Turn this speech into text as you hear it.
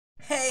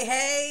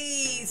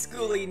Hey,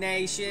 Skoolie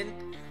Nation!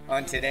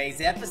 On today's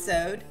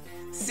episode,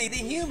 see the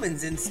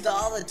humans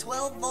install the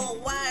 12-volt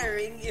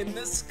wiring in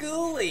the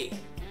Skoolie.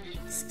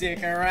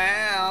 Stick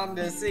around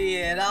to see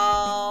it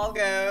all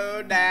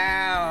go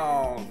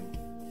down.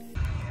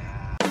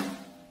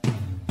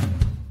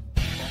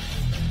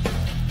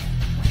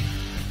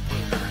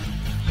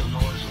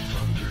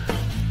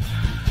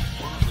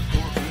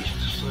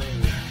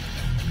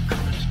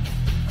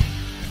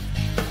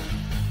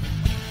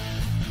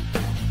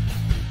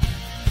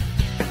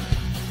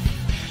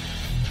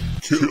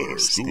 Killer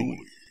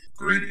Skoolie.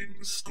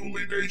 Greetings,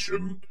 Skoolie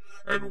Nation,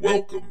 and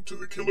welcome to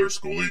the Killer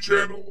Skoolie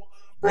channel.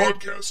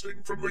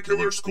 Broadcasting from the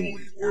Killer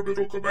Skoolie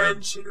Orbital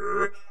Command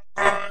Center,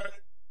 I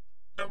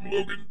am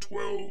Logan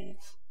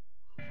 12.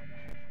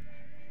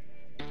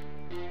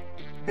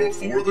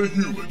 Before the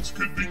humans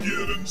could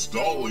begin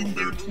installing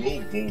their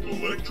 12-volt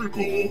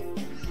electrical,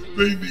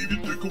 they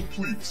needed to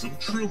complete some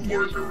trim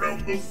work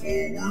around the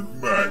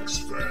forward max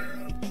fan.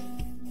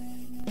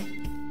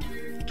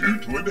 Due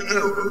to an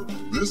error,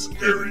 this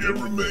area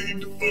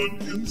remained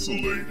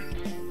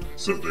uninsulated,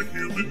 so the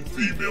human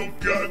female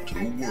got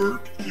to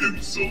work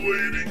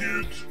insulating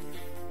it.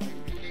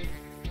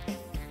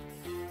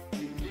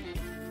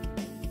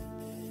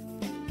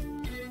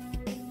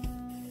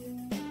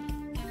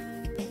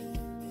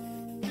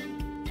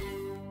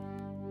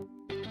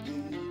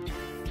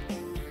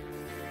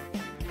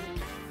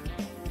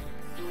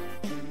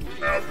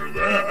 After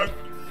that,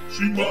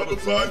 she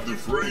modified the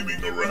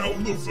framing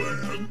around the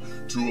fan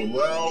to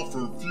allow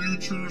for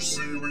future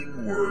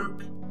ceiling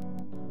work.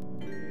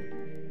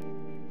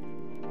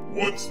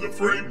 Once the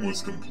frame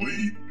was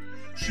complete,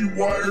 she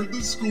wired the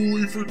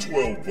Skoolie for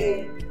 12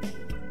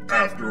 volt.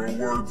 After a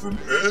word from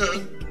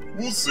Ed,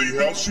 we'll see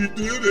how she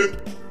did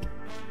it.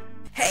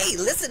 Hey,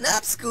 listen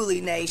up,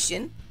 Skoolie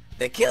Nation.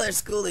 The Killer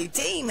Skoolie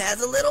team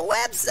has a little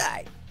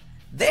website.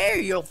 There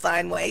you'll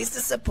find ways to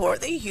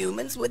support the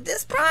humans with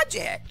this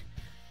project.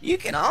 You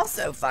can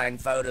also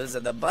find photos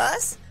of the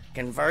bus,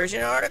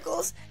 conversion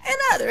articles, and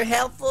other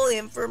helpful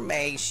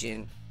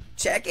information.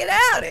 Check it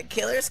out at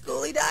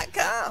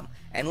killerskoolie.com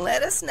and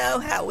let us know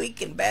how we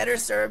can better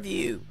serve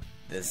you,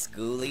 the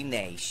Skoolie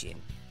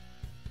Nation.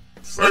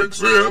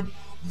 Thanks, Ed.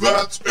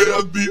 That's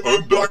Ed, the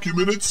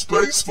undocumented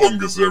space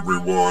fungus,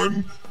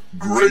 everyone.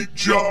 Great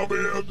job,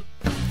 Ed.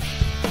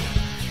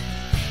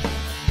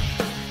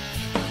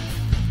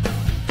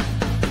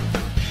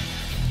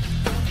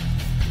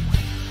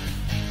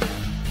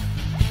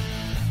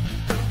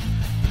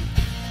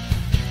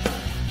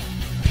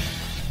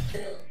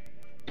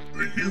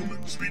 The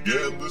humans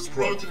began this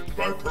project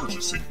by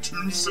purchasing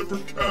two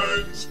separate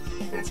kinds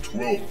of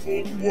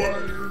 12-volt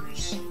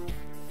wires.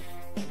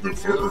 The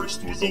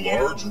first was a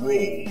large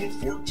roll of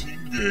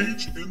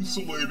 14-gauge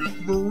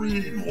insulated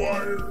marine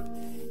wire.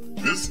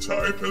 This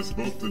type has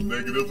both the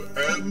negative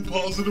and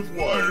positive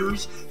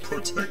wires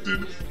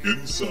protected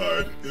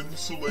inside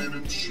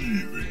insulated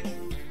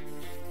sheathing.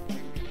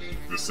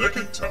 The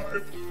second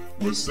type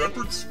was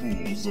separate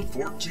spools of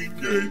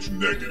 14-gauge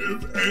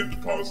negative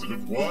and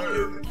positive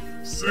wire,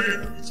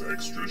 sans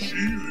extra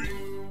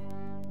sheathing.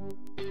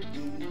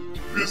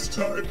 This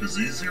type is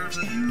easier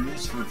to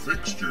use for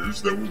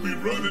fixtures that will be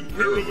run in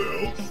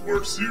parallel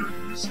or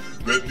series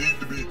that need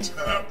to be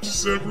tapped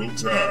several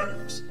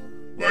times,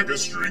 like a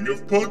string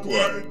of puck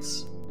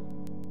lights.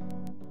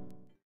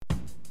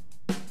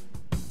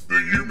 The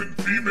human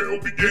female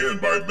began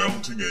by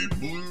mounting a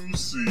blue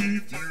C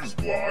fuse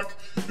block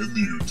in the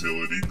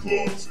utility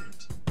closet.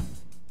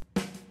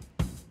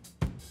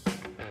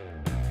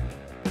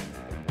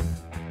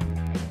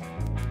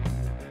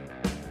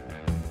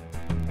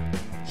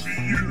 She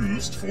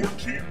used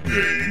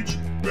 14-gauge,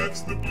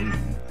 that's the blue,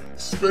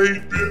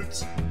 spade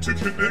bits to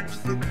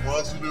connect the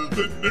positive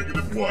and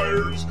negative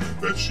wires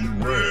that she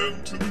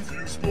ran to the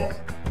fuse block.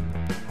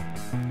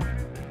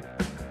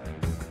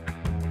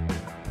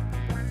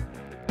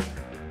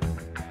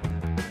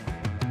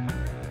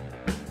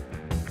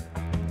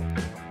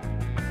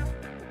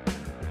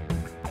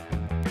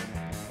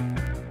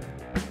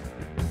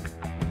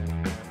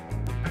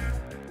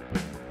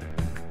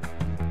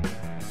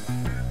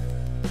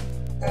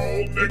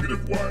 All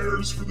negative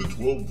wires for the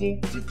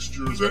 12-volt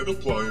fixtures and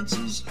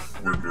appliances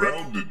were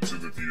grounded to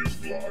the fuse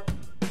block,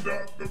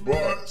 not the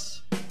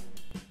bus.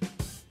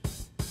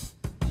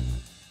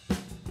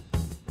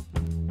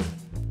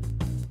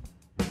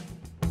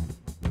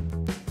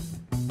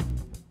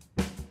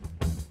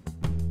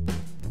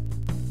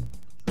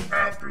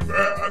 After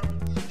that,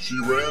 she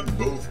ran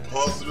both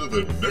positive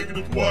and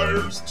negative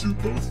wires to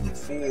both the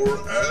fore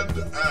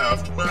and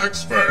aft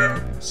max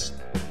fans.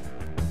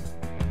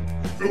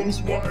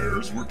 Those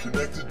wires were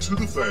connected to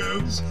the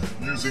fans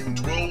using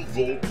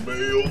 12-volt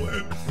male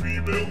and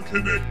female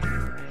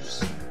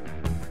connectors.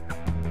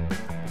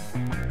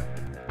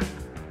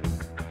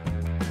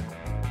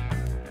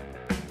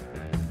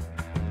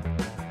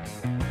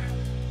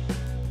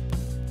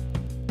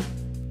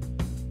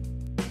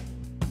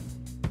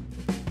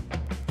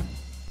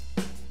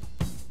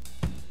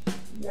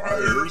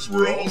 Wires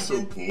were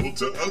also pulled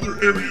to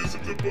other areas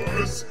of the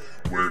bus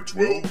where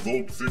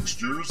 12-volt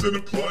fixtures and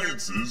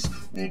appliances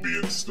will be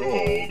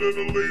installed at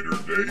a later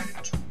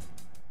date.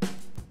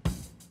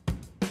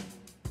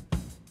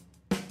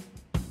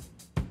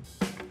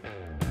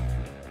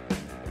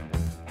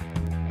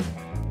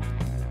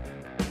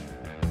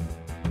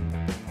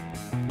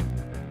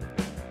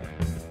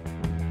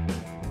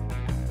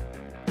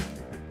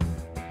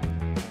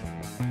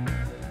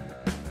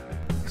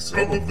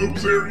 Some of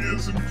those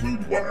areas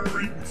include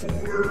wiring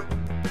for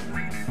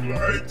reading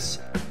lights,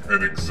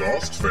 an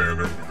exhaust fan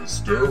over the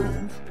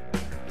stove,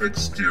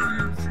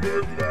 exterior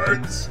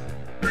floodlights,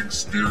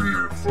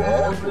 exterior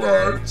fog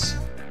lights,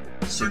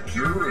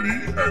 security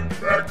and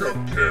backup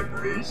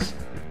cameras,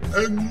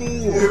 and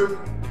more.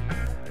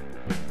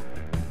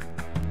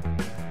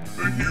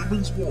 The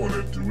humans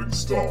wanted to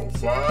install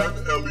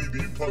 5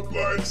 LED puck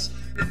lights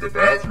in the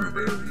bathroom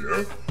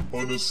area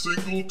on a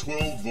single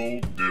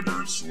 12-volt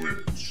dimmer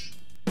switch.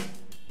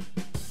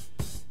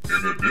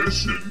 In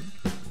addition,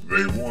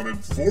 they wanted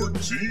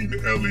 14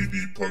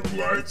 LED puck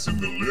lights in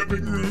the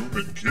living room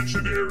and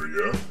kitchen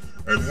area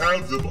and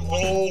have them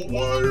all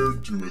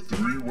wired to a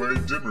 3-way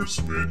dimmer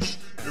switch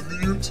in the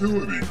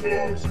utility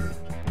closet.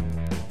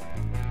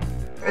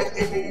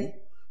 Uh-oh,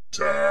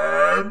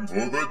 time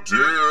for the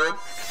tip!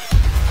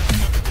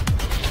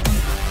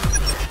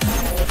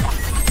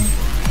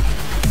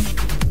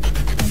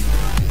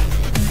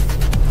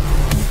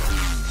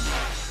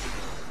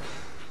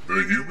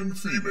 The human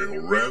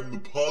female ran the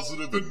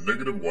positive and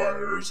negative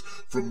wires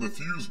from the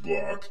fuse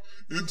block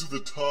into the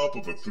top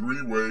of a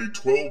 3-way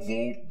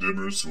 12-volt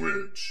dimmer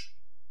switch.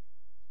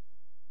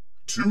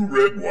 2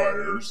 red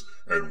wires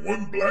and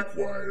 1 black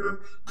wire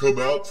come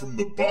out from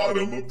the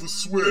bottom of the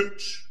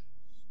switch.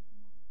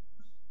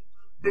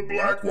 The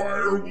black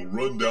wire will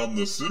run down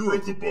the center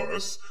of the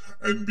bus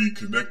and be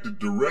connected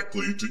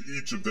directly to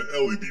each of the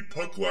LED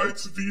puck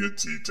lights via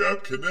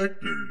T-tap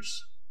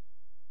connectors.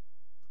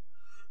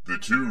 The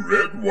 2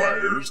 red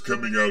wires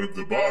coming out of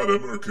the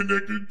bottom are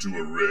connected to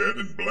a red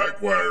and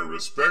black wire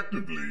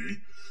respectively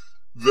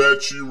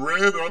that she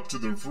ran up to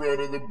the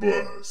front of the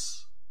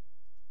bus.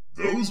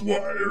 Those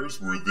wires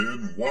were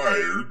then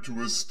wired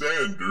to a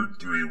standard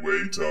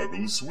 3-way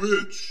toggle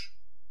switch.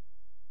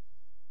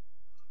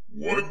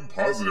 1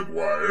 positive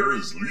wire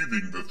is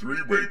leaving the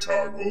 3-way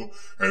toggle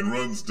and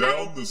runs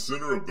down the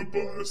center of the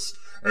bus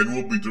and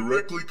will be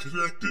directly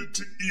connected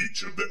to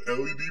each of the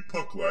LED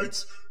puck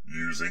lights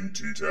using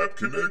T-tap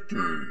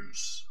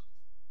connectors.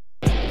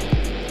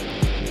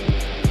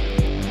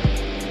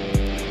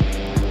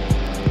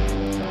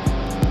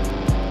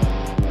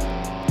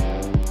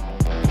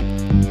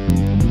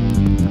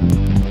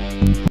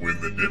 When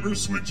the dimmer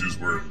switches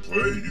were in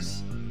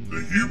place,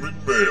 the human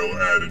male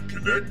added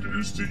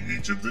connectors to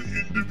each of the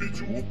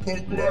individual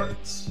puck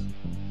lights.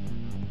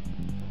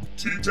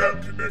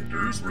 T-tap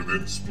connectors were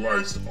then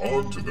spliced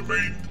onto the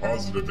main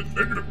positive and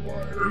negative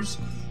wires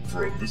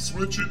from the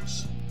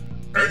switches,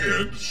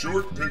 and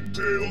short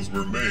pigtails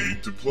were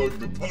made to plug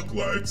the puck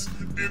lights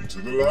into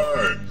the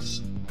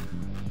lines.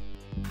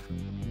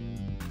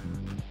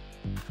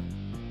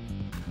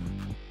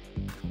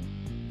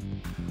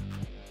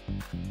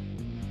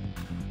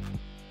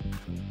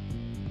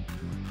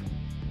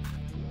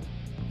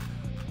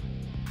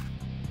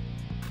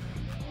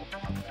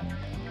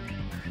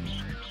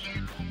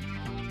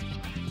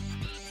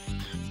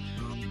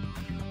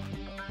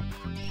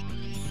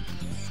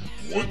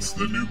 Once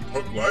the new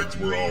puck lights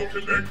were all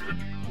connected,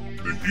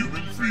 the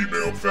human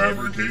female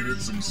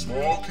fabricated some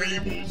small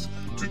cables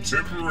to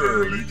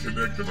temporarily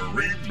connect the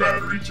marine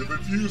battery to the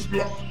fuse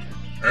block.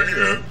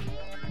 And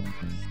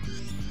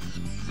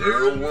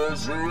there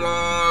was a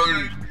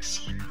light!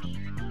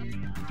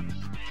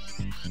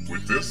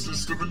 With this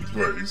system in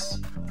place,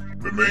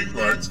 the main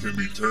lights can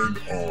be turned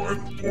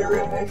on or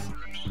off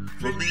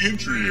from the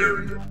entry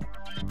area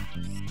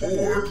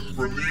or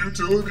from the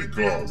utility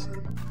closet.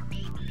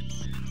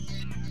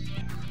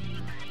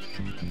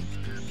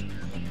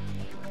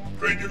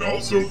 They can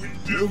also be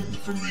dimmed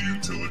from the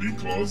utility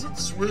closet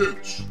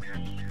switch.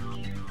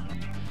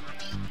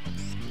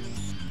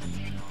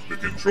 The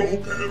control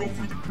panel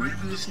for the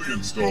previously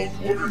installed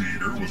water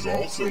heater was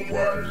also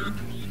wired,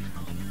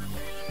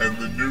 and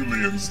the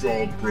newly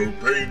installed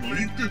propane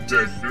leak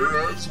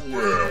detector as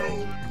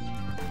well.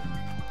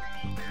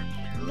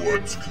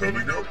 What's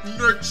coming up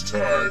next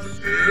time,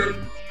 Ed?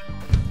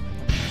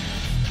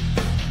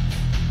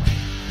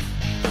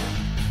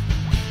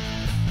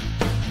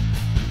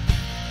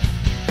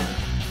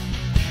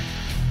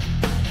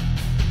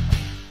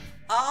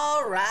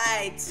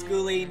 Alright,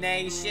 Skoolie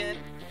Nation.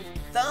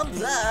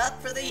 Thumbs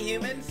up for the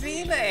human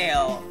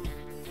female.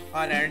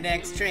 On our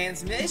next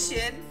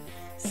transmission,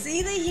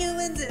 see the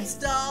humans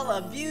install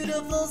a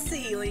beautiful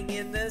ceiling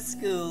in the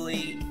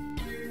Skoolie.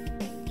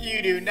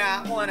 You do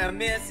not want to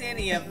miss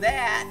any of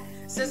that,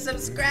 so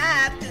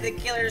subscribe to the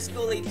Killer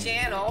Skoolie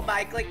channel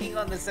by clicking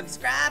on the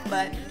subscribe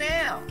button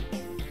now.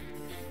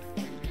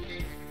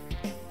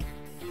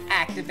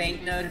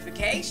 Activate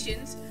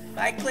notifications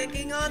by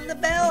clicking on the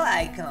bell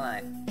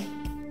icon,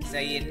 so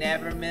you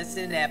never miss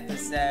an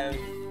episode.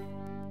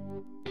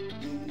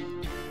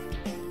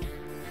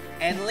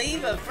 And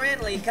leave a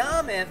friendly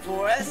comment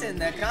for us in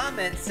the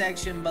comment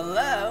section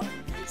below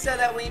so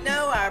that we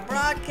know our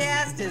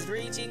broadcast is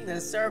reaching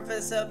the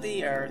surface of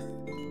the earth.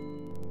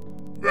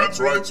 That's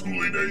right,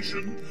 Skoolie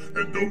Nation.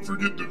 And don't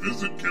forget to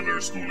visit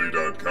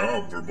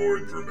KillerSkoolie.com for more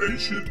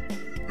information.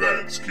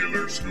 That's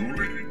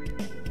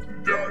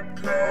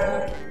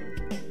KillerSkoolie.com.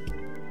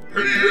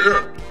 Hey,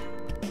 Ed.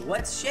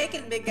 What's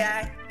shaking, big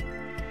guy?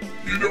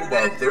 You know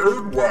my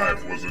third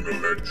wife was an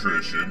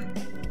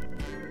electrician.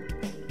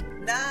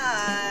 Nah,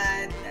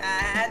 I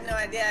had no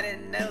idea. I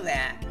didn't know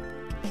that.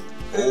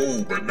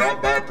 Oh, but not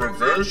by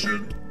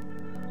profession.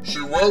 She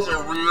was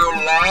a real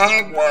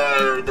live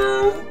wire,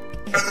 though.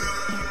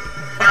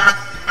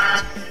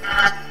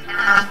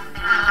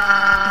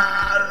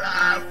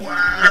 Live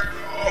wire.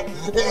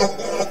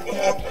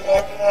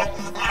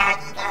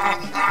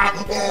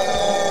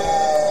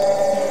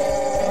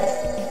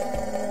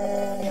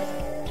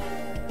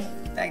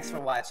 Thanks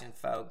for watching,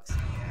 folks.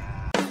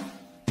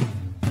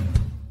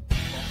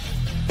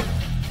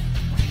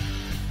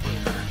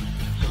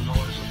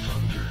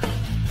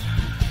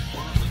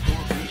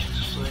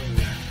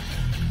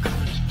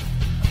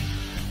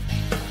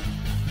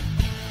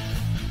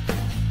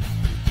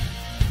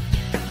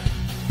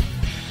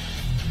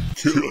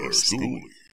 Killer Skoolie.